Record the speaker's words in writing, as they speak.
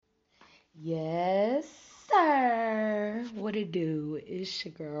Yes, sir. What it do? It's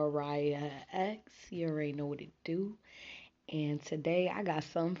your girl Raya X. You already know what it do. And today I got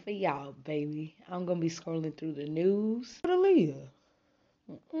something for y'all, baby. I'm gonna be scrolling through the news. What Aaliyah?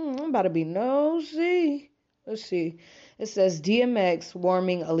 I'm about to be nosy. Let's see. It says DMX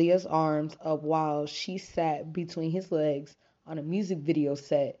warming Aaliyah's arms up while she sat between his legs on a music video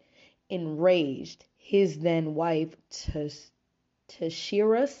set, enraged. His then wife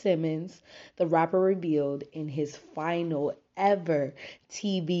Tashira Simmons, the rapper, revealed in his final ever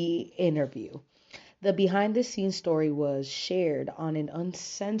TV interview. The behind the scenes story was shared on an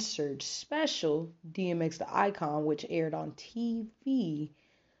uncensored special, DMX the Icon, which aired on TV.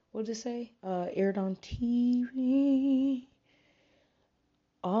 What did it say? Aired on TV.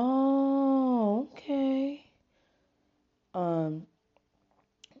 Oh, okay. Um,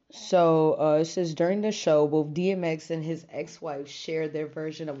 So it says during the show, both DMX and his ex-wife shared their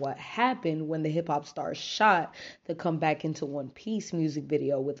version of what happened when the hip-hop star shot the Come Back Into One Piece music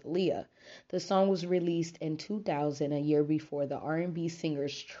video with Aaliyah. The song was released in 2000, a year before the R&B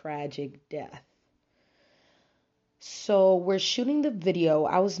singer's tragic death. So we're shooting the video.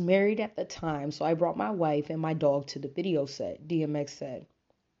 I was married at the time, so I brought my wife and my dog to the video set, DMX said.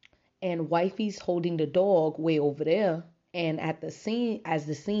 And wifey's holding the dog way over there. And at the scene, as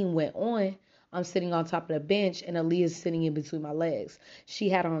the scene went on, I'm sitting on top of the bench and Aaliyah's sitting in between my legs. She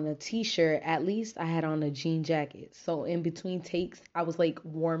had on a t-shirt. At least I had on a jean jacket. So in between takes, I was like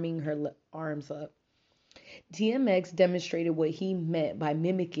warming her arms up. DMX demonstrated what he meant by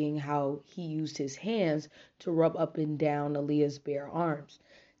mimicking how he used his hands to rub up and down Aaliyah's bare arms.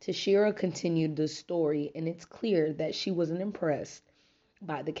 Tashira continued the story, and it's clear that she wasn't impressed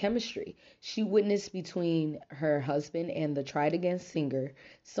by the chemistry she witnessed between her husband and the tried again singer.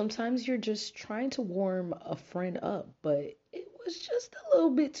 Sometimes you're just trying to warm a friend up, but it was just a little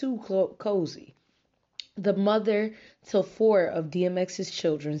bit too cozy. The mother to four of DMX's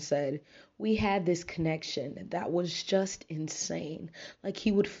children said, "We had this connection that was just insane. Like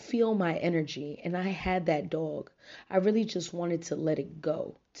he would feel my energy, and I had that dog. I really just wanted to let it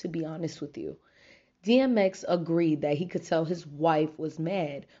go, to be honest with you." DMX agreed that he could tell his wife was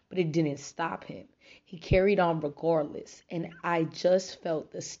mad, but it didn't stop him. He carried on regardless, and I just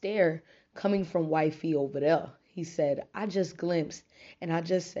felt the stare coming from wifey over there. He said, "I just glimpsed, and I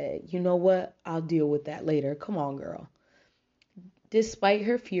just said, you know what? I'll deal with that later. Come on, girl." Despite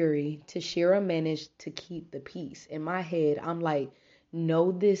her fury, Tashira managed to keep the peace. In my head, I'm like,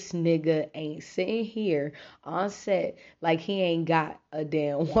 no, this nigga ain't sitting here on set like he ain't got a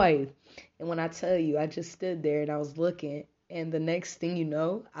damn wife. And when I tell you, I just stood there and I was looking. And the next thing you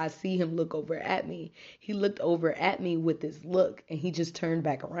know, I see him look over at me. He looked over at me with this look and he just turned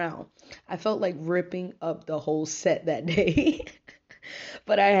back around. I felt like ripping up the whole set that day.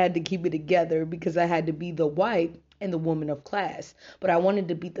 But I had to keep it together because I had to be the wife and the woman of class. But I wanted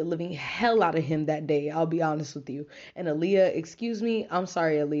to beat the living hell out of him that day, I'll be honest with you. And Aaliyah, excuse me, I'm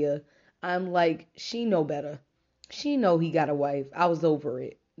sorry, Aaliyah. I'm like, she know better. She know he got a wife. I was over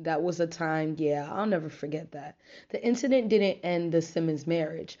it. That was a time, yeah, I'll never forget that. The incident didn't end the Simmons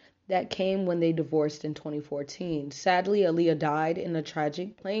marriage. That came when they divorced in 2014. Sadly, Aaliyah died in a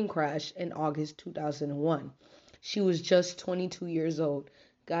tragic plane crash in August 2001. She was just 22 years old.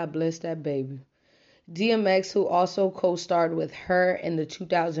 God bless that baby. DMX, who also co-starred with her in the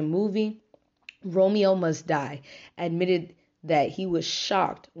 2000 movie Romeo Must Die, admitted that he was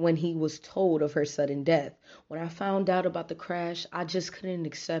shocked when he was told of her sudden death. "When I found out about the crash, I just couldn't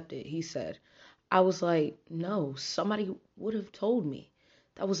accept it," he said. "I was like, no, somebody would have told me.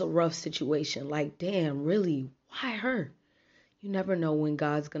 That was a rough situation. Like, damn, really? Why her?" You never know when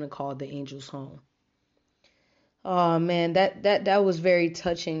God's gonna call the angels home. Oh man, that was very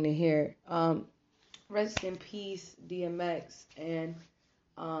touching to hear. Rest in peace, DMX and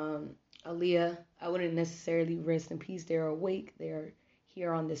Aaliyah. I wouldn't necessarily rest in peace. They're awake. They're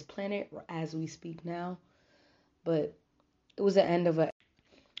here on this planet as we speak now. But it was the end of a.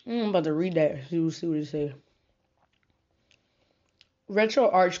 I'm about to read that. See what it says.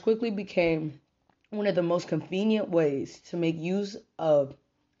 RetroArch quickly became one of the most convenient ways to make use of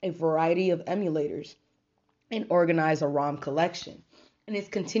a variety of emulators and organize a ROM collection. And it's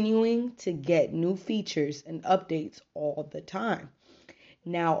continuing to get new features and updates all the time.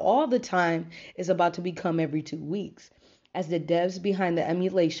 Now, all the time is about to become every 2 weeks, as the devs behind the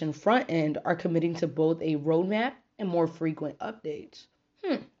emulation front end are committing to both a roadmap and more frequent updates.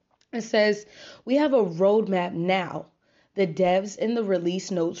 It says, "We have a roadmap now. The devs in the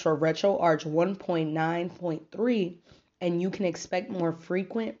release notes for RetroArch 1.9.3, and you can expect more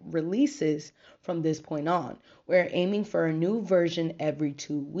frequent releases from this point on. We're aiming for a new version every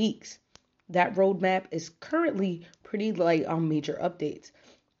 2 weeks. That roadmap is currently pretty light on major updates,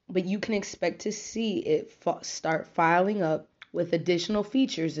 but you can expect to see it start filing up with additional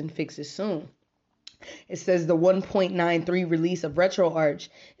features and fixes soon. It says the 1.93 release of RetroArch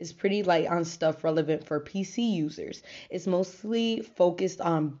is pretty light on stuff relevant for PC users. It's mostly focused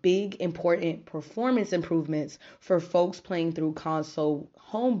on big, important performance improvements for folks playing through console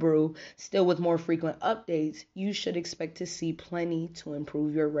homebrew. Still, with more frequent updates, you should expect to see plenty to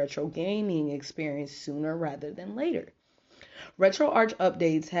improve your retro gaming experience sooner rather than later. RetroArch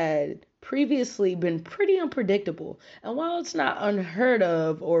updates had previously been pretty unpredictable, and while it's not unheard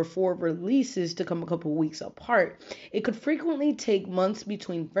of or for releases to come a couple weeks apart, it could frequently take months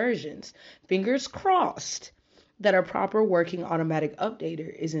between versions. Fingers crossed that a proper working automatic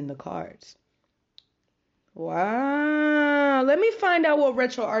updater is in the cards. Wow, let me find out what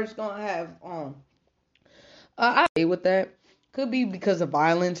RetroArch's gonna have on. I agree with that. Could be because of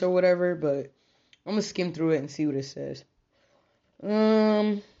violence or whatever, but I'm gonna skim through it and see what it says.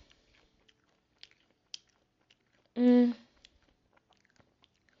 I'm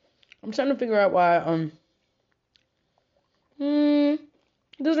trying to figure out why it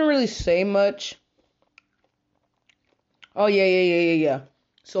doesn't really say much. Oh yeah.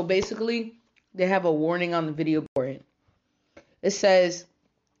 So basically, they have a warning on the video board. It says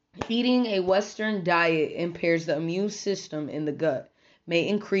eating a Western diet impairs the immune system in the gut, may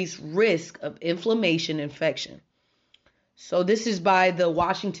increase risk of inflammation infection. So this is by the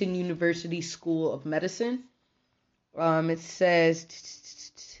Washington University School of Medicine. It says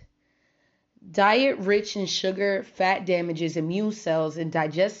diet rich in sugar, fat damages immune cells and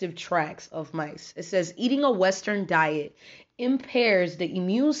digestive tracts of mice. It says eating a Western diet impairs the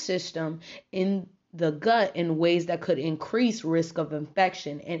immune system in the gut in ways that could increase risk of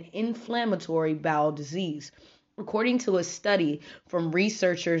infection and inflammatory bowel disease. According to a study from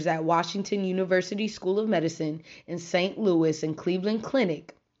researchers at Washington University School of Medicine in St. Louis and Cleveland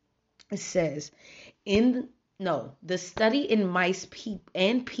Clinic, it says, the study in mice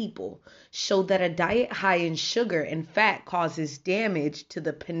and people showed that a diet high in sugar and fat causes damage to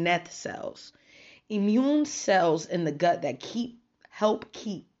the Paneth cells, immune cells in the gut that help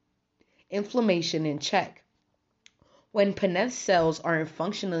keep inflammation in check. When Paneth cells aren't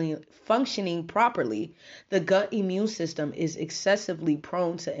functioning properly, the gut immune system is excessively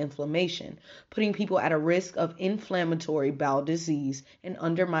prone to inflammation, putting people at a risk of inflammatory bowel disease and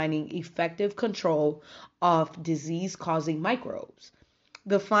undermining effective control of disease-causing microbes.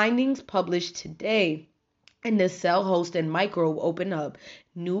 The findings published today in the Cell Host and Microbe open up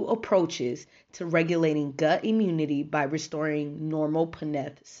new approaches to regulating gut immunity by restoring normal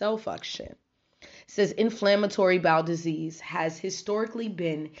Paneth cell function. Says inflammatory bowel disease has historically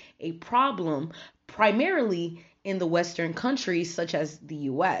been a problem primarily in the Western countries such as the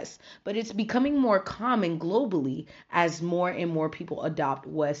US, but it's becoming more common globally as more and more people adopt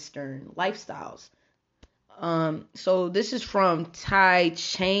Western lifestyles. So this is from Tai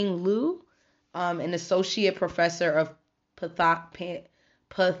Chang Lu, an associate professor of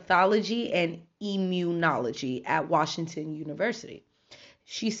pathology and immunology at Washington University.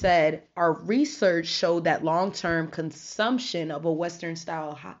 She said, our research showed that long-term consumption of a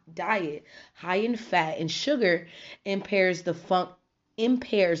Western-style diet high in fat and sugar impairs the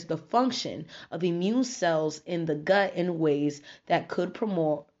function of immune cells in the gut in ways that could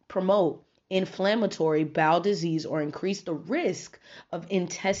promote inflammatory bowel disease or increase the risk of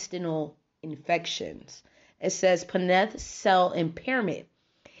intestinal infections. It says Paneth cell impairment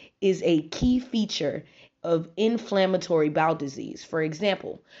is a key feature of inflammatory bowel disease. For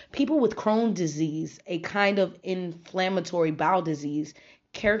example, people with Crohn's disease, a kind of inflammatory bowel disease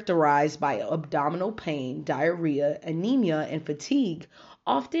characterized by abdominal pain, diarrhea, anemia, and fatigue,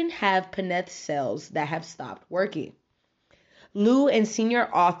 often have Paneth cells that have stopped working. Lu and senior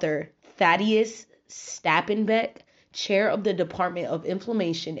author Thaddeus Stappenbeck, chair of the Department of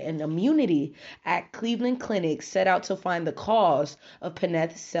Inflammation and Immunity at Cleveland Clinic, set out to find the cause of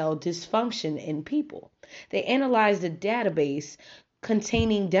Paneth cell dysfunction in people. They analyzed a database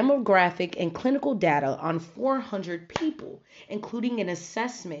containing demographic and clinical data on 400 people, including an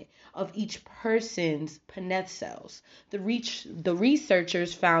assessment of each person's Paneth cells. The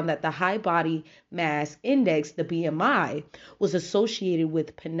researchers found that the high body mass index, the BMI, was associated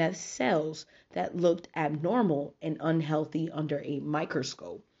with Paneth cells that looked abnormal and unhealthy under a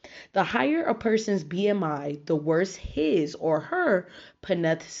microscope. The higher a person's BMI, the worse his or her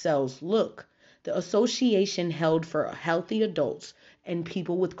Paneth cells look. The association held for healthy adults and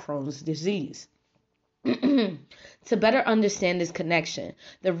people with Crohn's disease. To better understand this connection,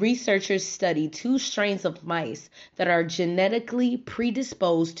 the researchers studied 2 strains of mice that are genetically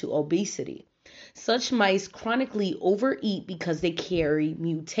predisposed to obesity. Such mice chronically overeat because they carry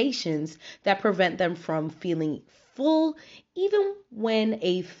mutations that prevent them from feeling full even when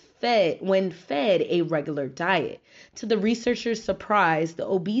fed a regular diet. To the researchers' surprise, the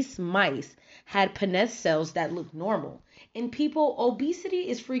obese mice had Paneth cells that looked normal. In people, obesity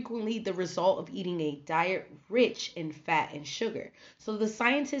is frequently the result of eating a diet rich in fat and sugar. So the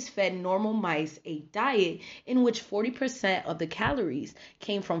scientists fed normal mice a diet in which 40% of the calories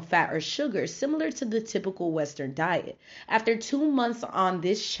came from fat or sugar, similar to the typical Western diet. After 2 months on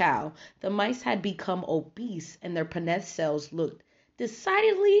this chow, the mice had become obese and their Paneth cells looked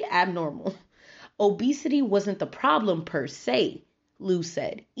decidedly abnormal. Obesity wasn't the problem per se, Lou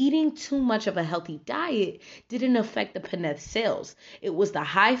said. Eating too much of a healthy diet didn't affect the Paneth cells. It was the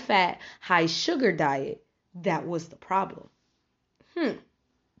high-fat, high-sugar diet that was the problem.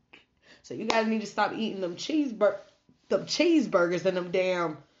 So you guys need to stop eating them cheeseburgers and them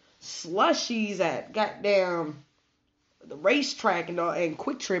damn slushies at goddamn the racetrack and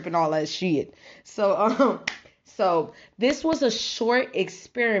Quick Trip and all that shit. So this was a short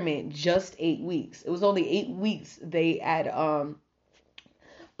experiment, just 8 weeks. It was only 8 weeks they had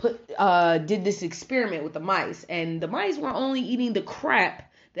did this experiment with the mice, and the mice were only eating the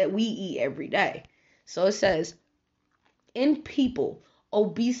crap that we eat every day. So it says, in people,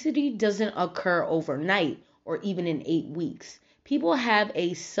 obesity doesn't occur overnight or even in 8 weeks. People have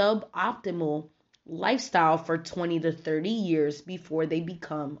a suboptimal lifestyle for 20 to 30 years before they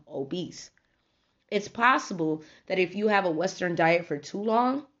become obese. It's possible that if you have a Western diet for too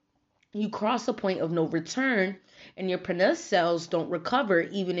long, you cross a point of no return and your Paneth cells don't recover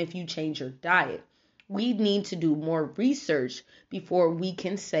even if you change your diet. We need to do more research before we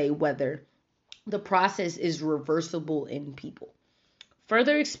can say whether the process is reversible in people.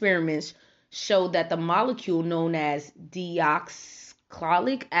 Further experiments show that the molecule known as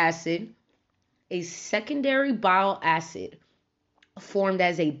deoxycholic acid, a secondary bile acid formed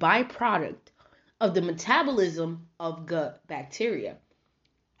as a byproduct of the metabolism of gut bacteria,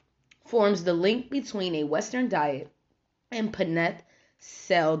 forms the link between a Western diet and Paneth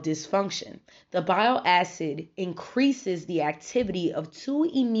cell dysfunction. The bile acid increases the activity of 2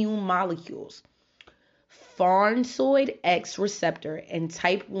 immune molecules, farnesoid X receptor and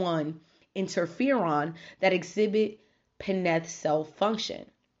type 1 interferon, that exhibit Paneth cell function.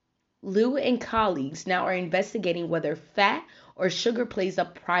 Liu and colleagues now are investigating whether fat or sugar plays a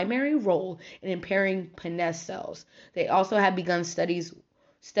primary role in impairing Paneth cells. They also have begun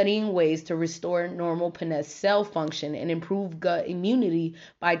studying ways to restore normal Paneth cell function and improve gut immunity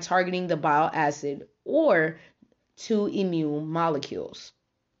by targeting the bile acid or 2 immune molecules.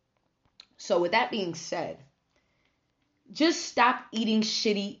 So with that being said, just stop eating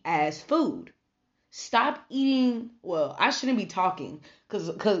shitty ass food. Stop eating, well, I shouldn't be talking,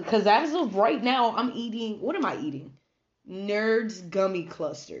 because as of right now, I'm eating, what am I eating? Nerds gummy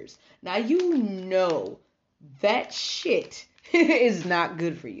clusters. Now, you know that shit is not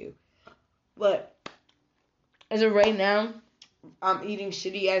good for you. But as of right now, I'm eating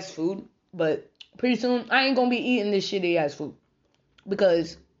shitty ass food, but pretty soon, I ain't gonna be eating this shitty ass food,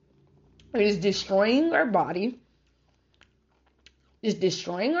 because it is destroying our body, it's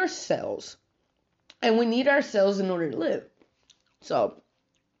destroying our cells, and we need our cells in order to live. So,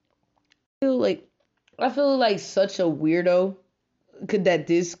 I feel like such a weirdo that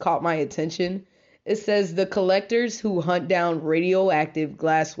this caught my attention. It says the collectors who hunt down radioactive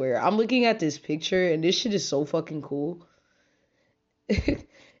glassware. I'm looking at this picture and this shit is so fucking cool.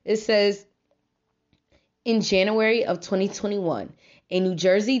 It says, in January of 2021, a New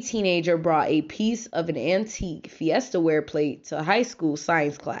Jersey teenager brought a piece of an antique Fiestaware plate to high school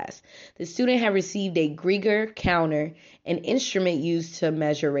science class. The student had received a Geiger counter, an instrument used to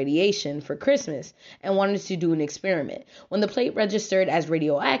measure radiation, for Christmas and wanted to do an experiment. When the plate registered as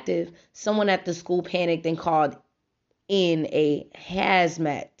radioactive, someone at the school panicked and called in a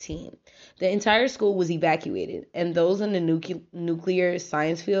hazmat team. The entire school was evacuated, and those in the nuclear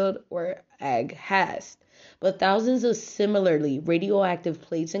science field were aghast. But thousands of similarly radioactive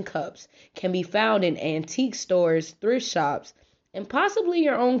plates and cups can be found in antique stores, thrift shops, and possibly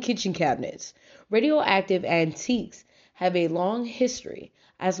your own kitchen cabinets. Radioactive antiques have a long history,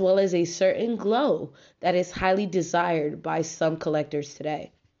 as well as a certain glow that is highly desired by some collectors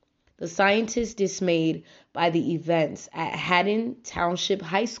today. The scientists dismayed by the events at Haddon Township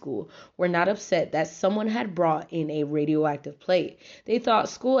High School were not upset that someone had brought in a radioactive plate. They thought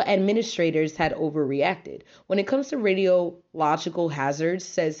school administrators had overreacted. When it comes to radiological hazards,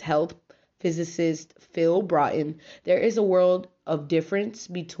 says health physicist Phil Broughton, there is a world of difference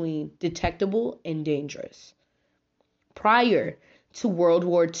between detectable and dangerous. Prior to World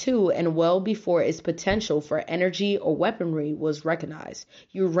War II and well before its potential for energy or weaponry was recognized,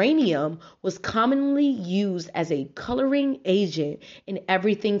 uranium was commonly used as a coloring agent in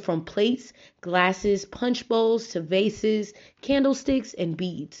everything from plates, glasses, punch bowls to vases, candlesticks, and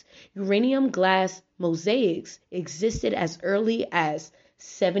beads. Uranium glass mosaics existed as early as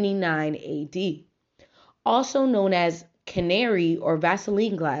 79 AD. Also known as canary or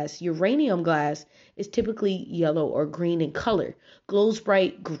Vaseline glass, uranium glass is typically yellow or green in color, glows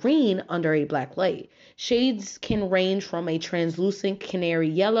bright green under a black light. Shades can range from a translucent canary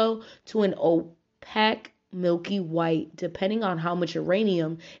yellow to an opaque milky white, depending on how much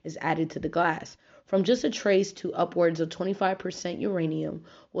uranium is added to the glass. From just a trace to upwards of 25% uranium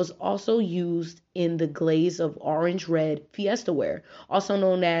was also used in the glaze of orange-red Fiesta ware, also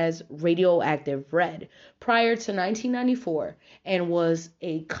known as radioactive red, prior to 1994, and was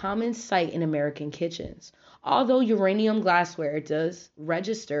a common sight in American kitchens. Although uranium glassware does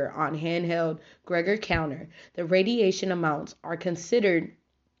register on handheld Geiger counter, the radiation amounts are considered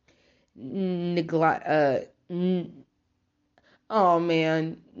negligible,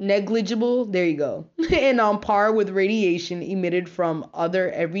 there you go, and on par with radiation emitted from other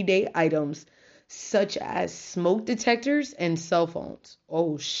everyday items such as smoke detectors and cell phones.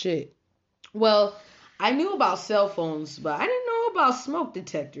 Oh shit. Well, I knew about cell phones, but I didn't know about smoke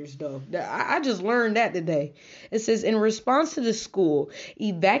detectors though. I just learned that today. It says, in response to the school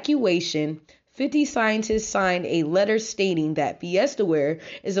evacuation, 50 scientists signed a letter stating that Fiesta ware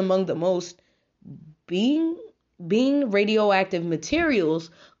is among the most being radioactive materials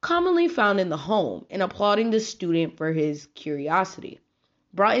commonly found in the home, and applauding the student for his curiosity.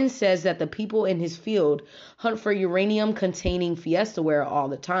 Broughton says that the people in his field hunt for uranium-containing Fiesta ware all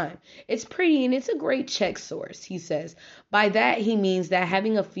the time. It's pretty and it's a great check source, he says. By that, he means that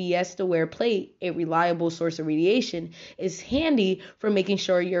having a Fiesta ware plate, a reliable source of radiation, is handy for making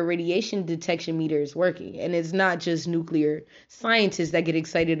sure your radiation detection meter is working. And it's not just nuclear scientists that get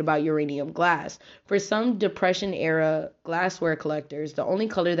excited about uranium glass. For some Depression-era glassware collectors, the only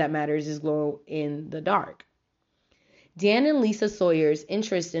color that matters is glow in the dark. Dan and Lisa Sawyer's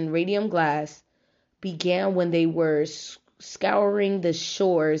interest in radium glass began when they were scouring the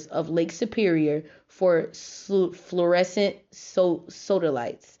shores of Lake Superior for fluorescent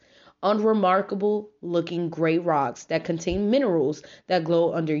sodalites, unremarkable-looking gray rocks that contain minerals that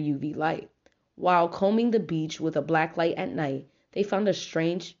glow under UV light. While combing the beach with a black light at night, they found a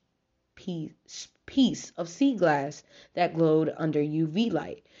strange piece of sea glass that glowed under UV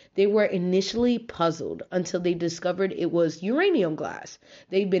light. They were initially puzzled until they discovered it was uranium glass.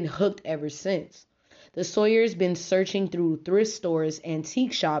 They've been hooked ever since. The Sawyers been searching through thrift stores,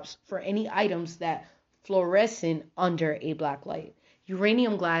 antique shops for any items that fluorescent under a black light.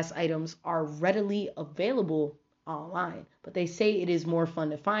 Uranium glass items are readily available online, but they say it is more fun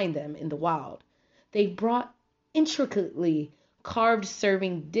to find them in the wild. They brought intricately carved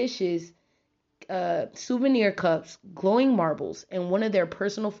serving dishes, souvenir cups, glowing marbles, and one of their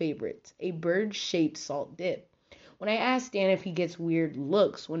personal favorites, a bird-shaped salt dip. When I asked Dan if he gets weird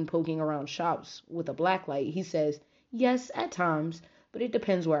looks when poking around shops with a black light, he says, yes, at times, but it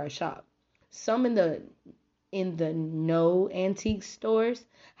depends where I shop. Some in the no antique stores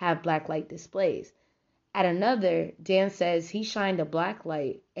have black light displays. At another, Dan says he shined a black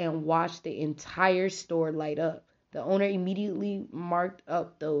light and watched the entire store light up. The owner immediately marked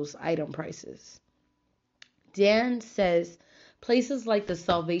up those item prices. Dan says places like the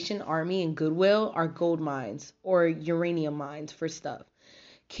Salvation Army and Goodwill are gold mines or uranium mines for stuff.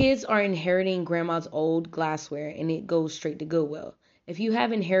 Kids are inheriting grandma's old glassware and it goes straight to Goodwill. If you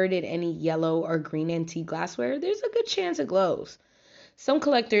have inherited any yellow or green antique glassware, there's a good chance it glows. Some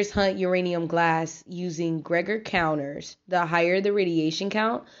collectors hunt uranium glass using Geiger counters. The higher the radiation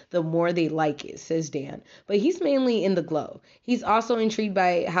count, the more they like it, says Dan. But he's mainly in the glow. He's also intrigued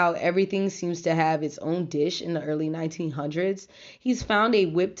by how everything seems to have its own dish in the early 1900s. He's found a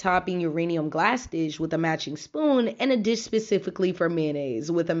whip-topping uranium glass dish with a matching spoon and a dish specifically for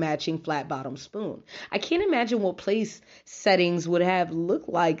mayonnaise with a matching flat-bottom spoon. I can't imagine what place settings would have looked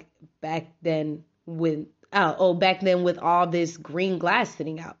like back then with all this green glass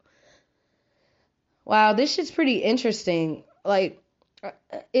sitting out. Wow, this shit's pretty interesting. Like,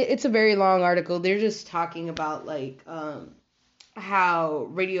 it's a very long article. They're just talking about, like, how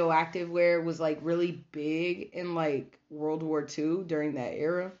radioactive ware was, like, really big in, like, World War II during that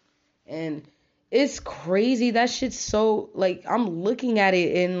era. And it's crazy. That shit's so, like, I'm looking at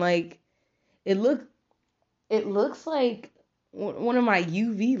it and, like, it looks like one of my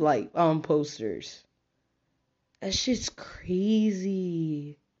UV light posters. That shit's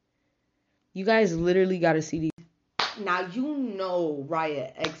crazy. You guys literally gotta see these. Now you know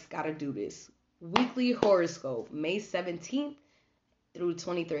Raya X gotta do this. Weekly horoscope, May 17th through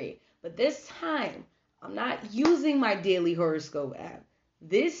 23. But this time, I'm not using my daily horoscope app.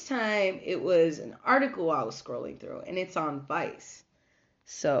 This time, it was an article I was scrolling through, and it's on Vice.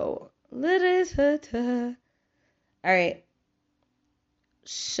 So, alright.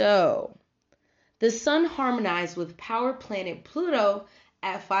 So, the sun harmonized with power planet Pluto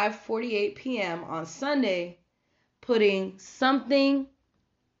at 5:48 p.m. on Sunday, putting something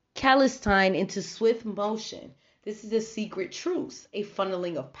Calistine into swift motion. This is a secret truce, a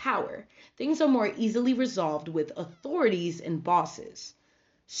funneling of power. Things are more easily resolved with authorities and bosses.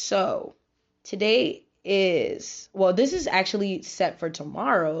 So, today is, well, this is actually set for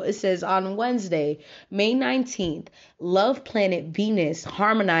tomorrow. It says on Wednesday, May 19th, love planet Venus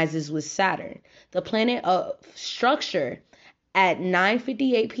harmonizes with Saturn, the planet of structure, at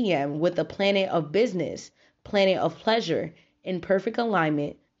 9:58 p.m. with the planet of business, planet of pleasure, in perfect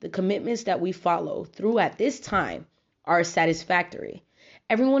alignment. The commitments that we follow through at this time are satisfactory.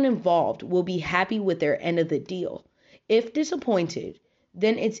 Everyone involved will be happy with their end of the deal. If disappointed,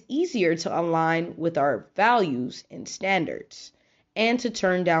 then it's easier to align with our values and standards and to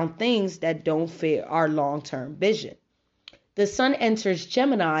turn down things that don't fit our long-term vision. The sun enters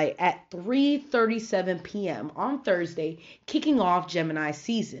Gemini at 3:37 p.m. on Thursday, kicking off Gemini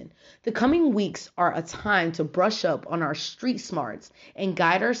season. The coming weeks are a time to brush up on our street smarts and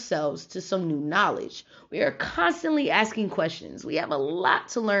guide ourselves to some new knowledge. We are constantly asking questions. We have a lot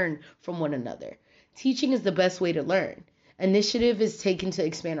to learn from one another. Teaching is the best way to learn. Initiative is taken to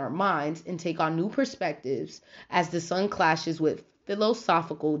expand our minds and take on new perspectives as the sun clashes with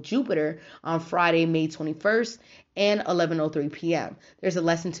philosophical Jupiter on Friday, May 21st and 11:03 p.m. There's a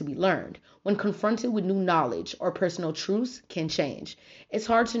lesson to be learned. When confronted with new knowledge or personal truths can change. It's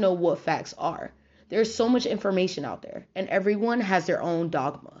hard to know what facts are. There's so much information out there, and everyone has their own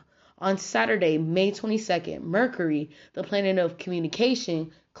dogma. On Saturday, May 22nd, Mercury, the planet of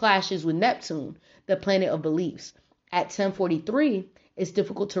communication, clashes with Neptune, the planet of beliefs. At 10:43, it's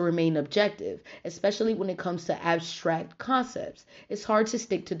difficult to remain objective, especially when it comes to abstract concepts. It's hard to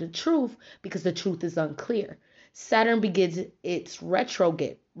stick to the truth because the truth is unclear. Saturn begins its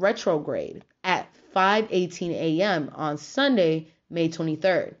retrograde at 5:18 a.m. on Sunday, May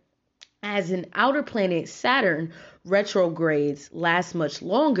 23rd. As an outer planet, Saturn retrogrades last much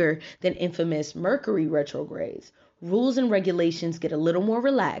longer than infamous Mercury retrogrades. Rules and regulations get a little more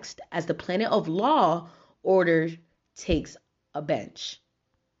relaxed as the planet of law, order, takes a bench.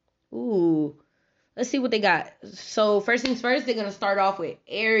 Ooh, let's see what they got. So first things first, they're going to start off with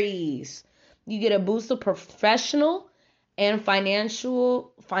Aries. You get a boost of professional and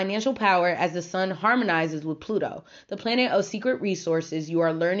financial power as the sun harmonizes with Pluto, the planet of secret resources. You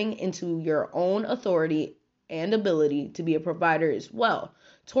are learning into your own authority and ability to be a provider as well.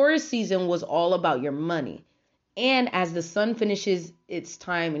 Taurus season was all about your money. And as the sun finishes its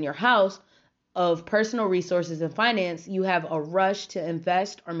time in your house of personal resources and finance, you have a rush to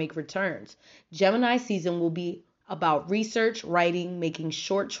invest or make returns. Gemini season will be about research, writing, making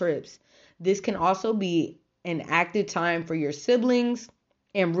short trips. This can also be an active time for your siblings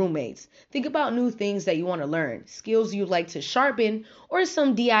and roommates. Think about new things that you want to learn, skills you'd like to sharpen, or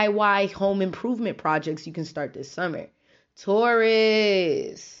some DIY home improvement projects you can start this summer.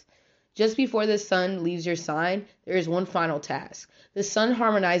 Taurus. Just before the sun leaves your sign, there is one final task. The sun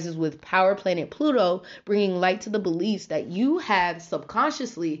harmonizes with power planet Pluto, bringing light to the beliefs that you have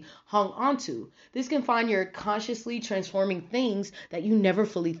subconsciously hung onto. This can find you're consciously transforming things that you never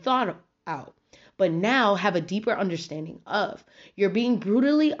fully thought out, but now have a deeper understanding of. You're being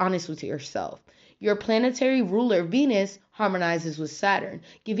brutally honest with yourself. Your planetary ruler, Venus, harmonizes with Saturn,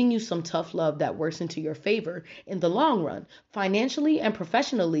 giving you some tough love that works into your favor in the long run. Financially and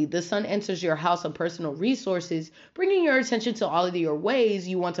professionally, the sun enters your house of personal resources, bringing your attention to all of your ways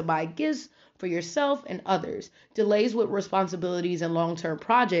you want to buy gifts for yourself and others. Delays with responsibilities and long-term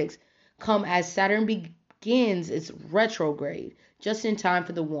projects come as Saturn begins its retrograde, just in time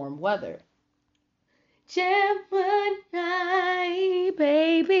for the warm weather. Gemini,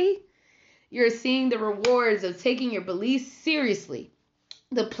 baby. You're seeing the rewards of taking your beliefs seriously.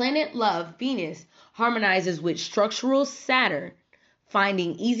 The planet love, Venus, harmonizes with structural Saturn,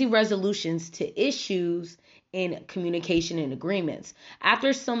 finding easy resolutions to issues in communication and agreements.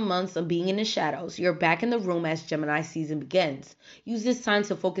 After some months of being in the shadows, you're back in the room as Gemini season begins. Use this time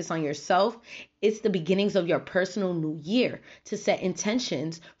to focus on yourself. It's the beginnings of your personal new year to set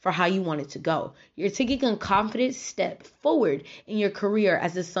intentions for how you want it to go. You're taking a confident step forward in your career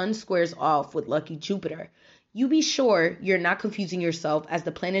as the sun squares off with lucky Jupiter. You be sure you're not confusing yourself as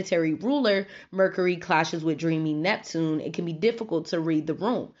the planetary ruler Mercury clashes with dreamy Neptune. It can be difficult to read the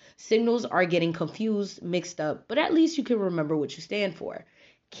room. Signals are getting confused, mixed up, but at least you can remember what you stand for.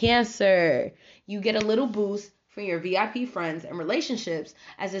 Cancer. You get a little boost from your VIP friends and relationships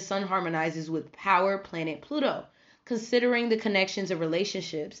as the sun harmonizes with power planet Pluto. Considering the connections and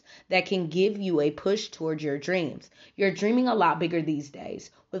relationships that can give you a push towards your dreams. You're dreaming a lot bigger these days,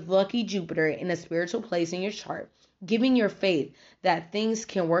 with lucky Jupiter in a spiritual place in your chart, giving your faith that things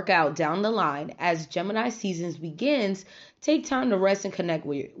can work out down the line. As Gemini seasons begins, take time to rest and connect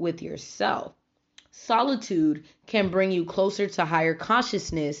with yourself. Solitude can bring you closer to higher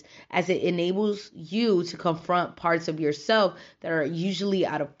consciousness as it enables you to confront parts of yourself that are usually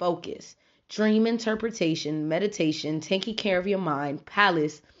out of focus. Dream interpretation, meditation, taking care of your mind,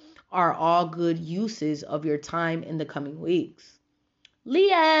 palace are all good uses of your time in the coming weeks.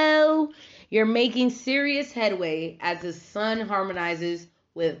 Leo, you're making serious headway as the sun harmonizes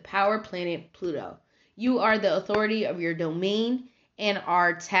with power planet Pluto. You are the authority of your domain and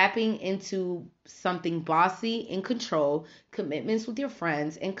are tapping into something bossy, in control. Commitments with your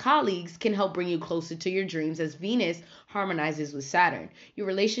friends and colleagues can help bring you closer to your dreams as Venus harmonizes with Saturn. Your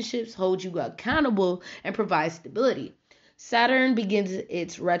relationships hold you accountable and provide stability. Saturn begins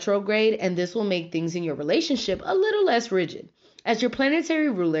its retrograde, and this will make things in your relationship a little less rigid. As your planetary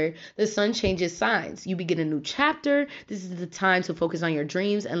ruler, the sun changes signs. You begin a new chapter. This is the time to focus on your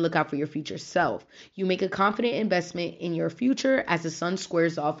dreams and look out for your future self. You make a confident investment in your future as the sun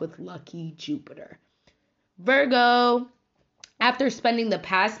squares off with lucky Jupiter. Virgo, after spending the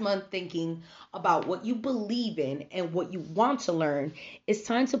past month thinking about what you believe in and what you want to learn, it's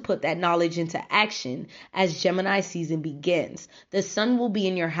time to put that knowledge into action as Gemini season begins. The sun will be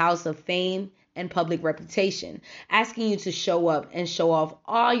in your house of fame and public reputation, asking you to show up and show off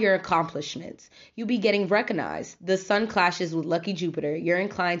all your accomplishments. You'll be getting recognized. The sun clashes with lucky Jupiter. You're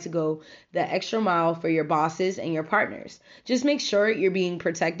inclined to go the extra mile for your bosses and your partners. Just make sure you're being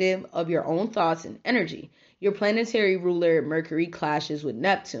protective of your own thoughts and energy. Your planetary ruler Mercury clashes with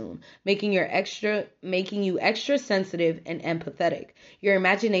Neptune, making you extra sensitive and empathetic. Your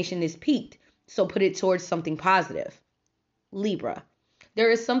imagination is piqued, so put it towards something positive. Libra. There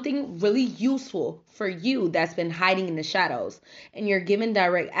is something really useful for you that's been hiding in the shadows, and you're given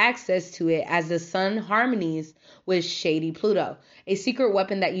direct access to it as the sun harmonies with shady Pluto. A secret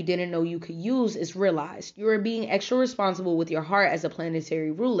weapon that you didn't know you could use is realized. You are being extra responsible with your heart as a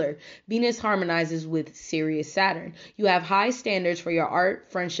planetary ruler. Venus harmonizes with Sirius Saturn. You have high standards for your art,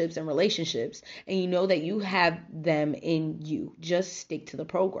 friendships, and relationships, and you know that you have them in you. Just stick to the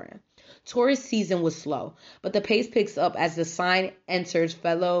program. Taurus season was slow, but the pace picks up as the sign enters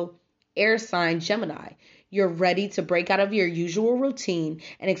fellow air sign Gemini. You're ready to break out of your usual routine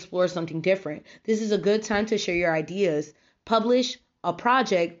and explore something different. This is a good time to share your ideas, publish a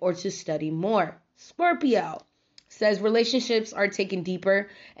project, or to study more. Scorpio says relationships are taken deeper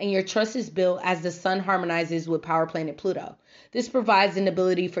and your trust is built as the sun harmonizes with power planet Pluto. This provides an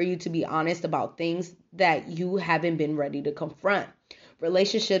ability for you to be honest about things that you haven't been ready to confront.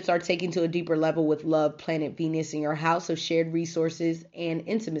 Relationships are taken to a deeper level with love planet Venus in your house of shared resources and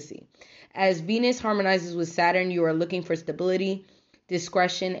intimacy. As Venus harmonizes with Saturn, you are looking for stability,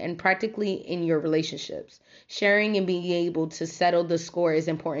 discretion, and practically in your relationships. Sharing and being able to settle the score is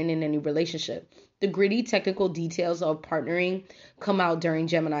important in any relationship. The gritty technical details of partnering come out during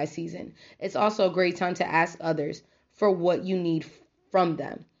Gemini season. It's also a great time to ask others for what you need from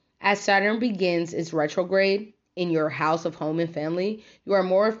them. As Saturn begins its retrograde in your house of home and family, you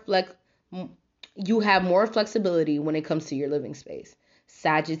have more flexibility when it comes to your living space.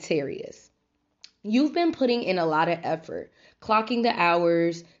 Sagittarius. You've been putting in a lot of effort, clocking the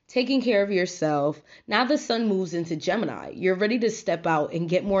hours, taking care of yourself. Now the sun moves into Gemini. You're ready to step out and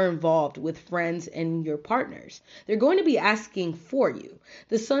get more involved with friends and your partners. They're going to be asking for you.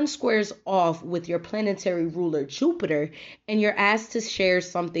 The sun squares off with your planetary ruler Jupiter, and you're asked to share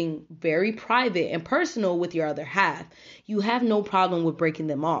something very private and personal with your other half. You have no problem with breaking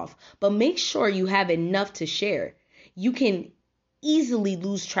them off, but make sure you have enough to share. You can easily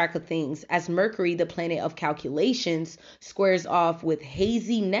lose track of things as Mercury, the planet of calculations, squares off with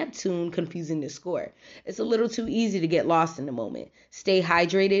hazy Neptune, confusing the score. It's a little too easy to get lost in the moment. Stay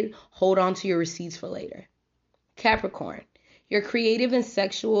hydrated. Hold on to your receipts for later. Capricorn. Your creative and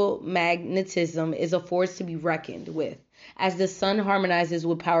sexual magnetism is a force to be reckoned with. As the sun harmonizes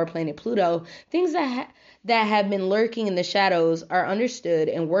with power planet Pluto, things that have been lurking in the shadows are understood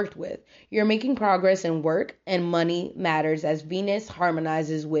and worked with. You're making progress in work and money matters as Venus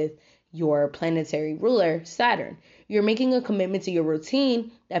harmonizes with your planetary ruler, Saturn. You're making a commitment to your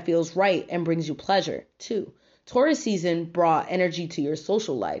routine that feels right and brings you pleasure, too. Taurus season brought energy to your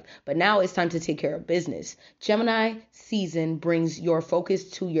social life, but now it's time to take care of business. Gemini season brings your focus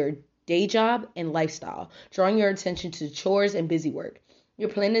to your day job and lifestyle, drawing your attention to chores and busy work. Your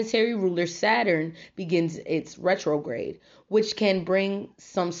planetary ruler Saturn begins its retrograde, which can bring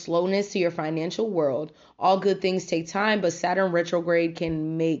some slowness to your financial world. All good things take time, but Saturn retrograde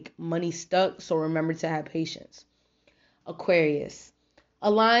can make money stuck, so remember to have patience. Aquarius. A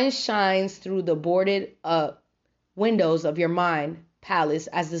line shines through the boarded up windows of your mind palace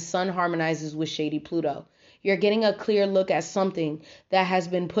as the sun harmonizes with shady Pluto. You're getting a clear look at something that has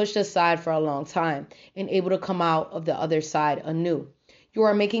been pushed aside for a long time and able to come out of the other side anew. You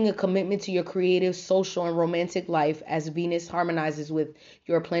are making a commitment to your creative, social, and romantic life as Venus harmonizes with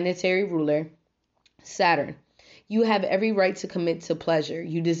your planetary ruler, Saturn. You have every right to commit to pleasure.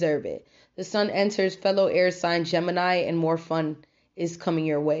 You deserve it. The sun enters fellow air sign Gemini and more fun is coming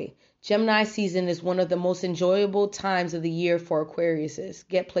your way. Gemini season is one of the most enjoyable times of the year for Aquariuses.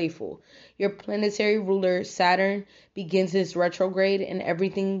 Get playful. Your planetary ruler, Saturn, begins its retrograde and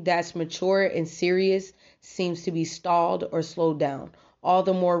everything that's mature and serious seems to be stalled or slowed down. All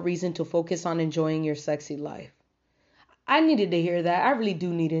the more reason to focus on enjoying your sexy life. I needed to hear that. I really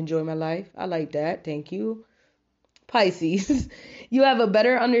do need to enjoy my life. I like that. Thank you. Pisces. You have a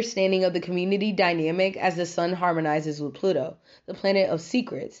better understanding of the community dynamic as the sun harmonizes with Pluto, the planet of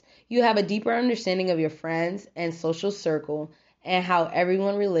secrets. You have a deeper understanding of your friends and social circle and how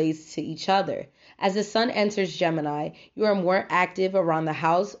everyone relates to each other. As the sun enters Gemini, you are more active around the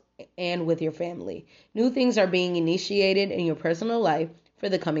house and with your family. New things are being initiated in your personal life for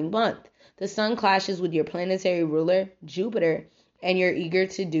the coming month. The sun clashes with your planetary ruler, Jupiter, and you're eager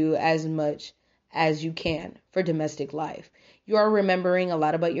to do as much as you can for domestic life. You are remembering a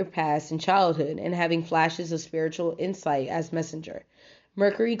lot about your past and childhood and having flashes of spiritual insight as messenger.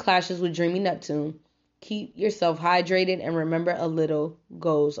 Mercury clashes with dreamy Neptune. Keep yourself hydrated and remember a little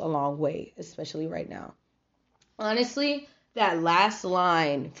goes a long way, especially right now. Honestly, that last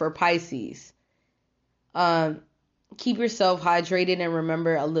line for Pisces, keep yourself hydrated and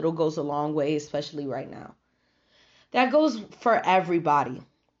remember a little goes a long way, especially right now. That goes for everybody.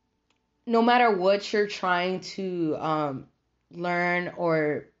 No matter what you're trying to learn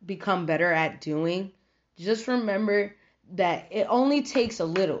or become better at doing, just remember that it only takes a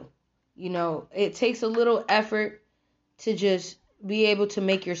little. It takes a little effort to just be able to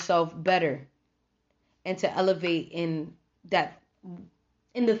make yourself better and to elevate in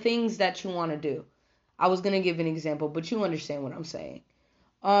the things that you want to do. I was going to give an example, but you understand what I'm saying.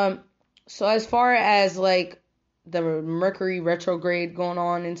 So as far as like the Mercury retrograde going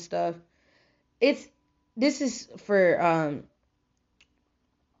on and stuff, this is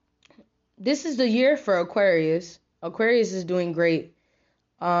the year for Aquarius. Aquarius is doing great.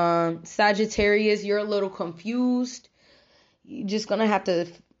 Sagittarius, you're a little confused. You're just gonna have to,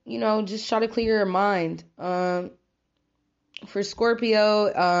 just try to clear your mind. For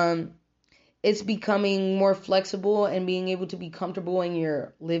Scorpio, it's becoming more flexible and being able to be comfortable in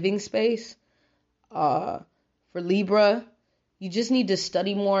your living space. For Libra, you just need to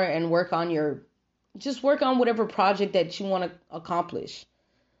study more and work on whatever project that you want to accomplish.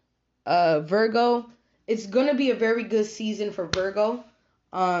 Virgo, it's going to be a very good season for Virgo.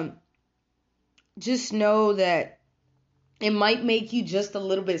 Just know that it might make you just a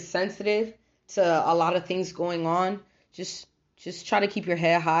little bit sensitive to a lot of things going on. Just try to keep your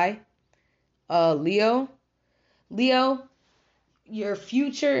head high. Leo, your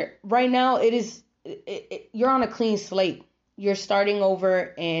future right now, you're on a clean slate. You're starting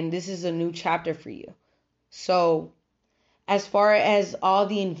over and this is a new chapter for you. So as far as all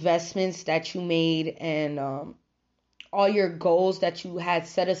the investments that you made and all your goals that you had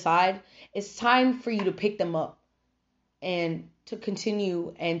set aside, it's time for you to pick them up and to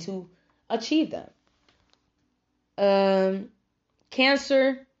continue and to achieve them.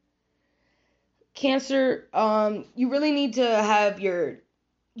 Cancer, you really need to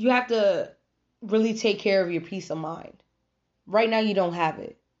you have to really take care of your peace of mind. Right now you don't have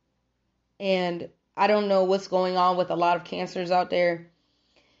it. And I don't know what's going on with a lot of cancers out there.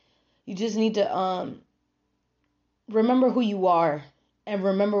 You just need to remember who you are and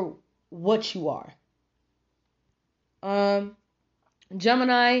remember what you are.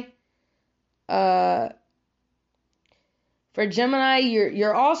 Gemini, For Gemini,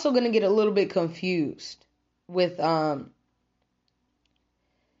 you're also going to get a little bit confused with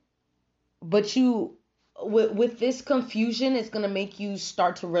but you with this confusion, it's going to make you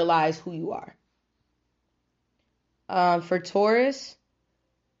start to realize who you are. For Taurus,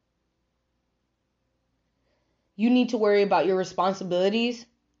 you need to worry about your responsibilities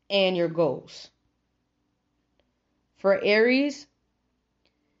and your goals. For Aries,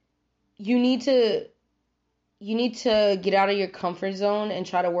 you need to get out of your comfort zone and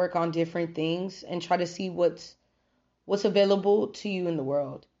try to work on different things and try to see what's available to you in the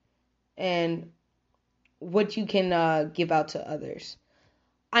world and what you can give out to others.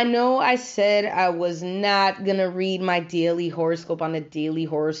 I know I said I was not going to read my daily horoscope on the daily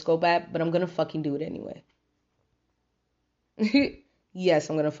horoscope app, but I'm going to fucking do it anyway. Yes,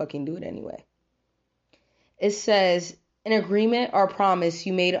 I'm going to fucking do it anyway. It says, an agreement or promise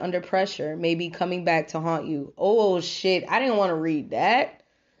you made under pressure may be coming back to haunt you. Oh, shit. I didn't want to read that.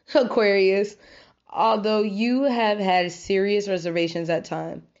 Aquarius. Although you have had serious reservations at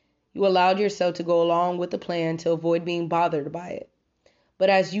times, you allowed yourself to go along with the plan to avoid being bothered by it. But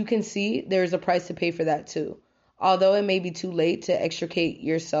as you can see, there is a price to pay for that too. Although it may be too late to extricate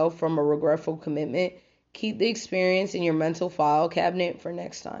yourself from a regretful commitment, keep the experience in your mental file cabinet for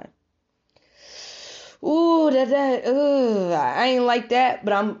next time. Ooh, I ain't like that,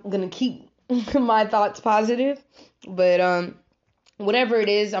 but I'm gonna keep my thoughts positive. But whatever it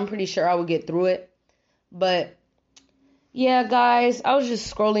is, I'm pretty sure I will get through it. But yeah, guys, I was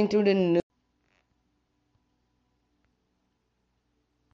just scrolling through the news.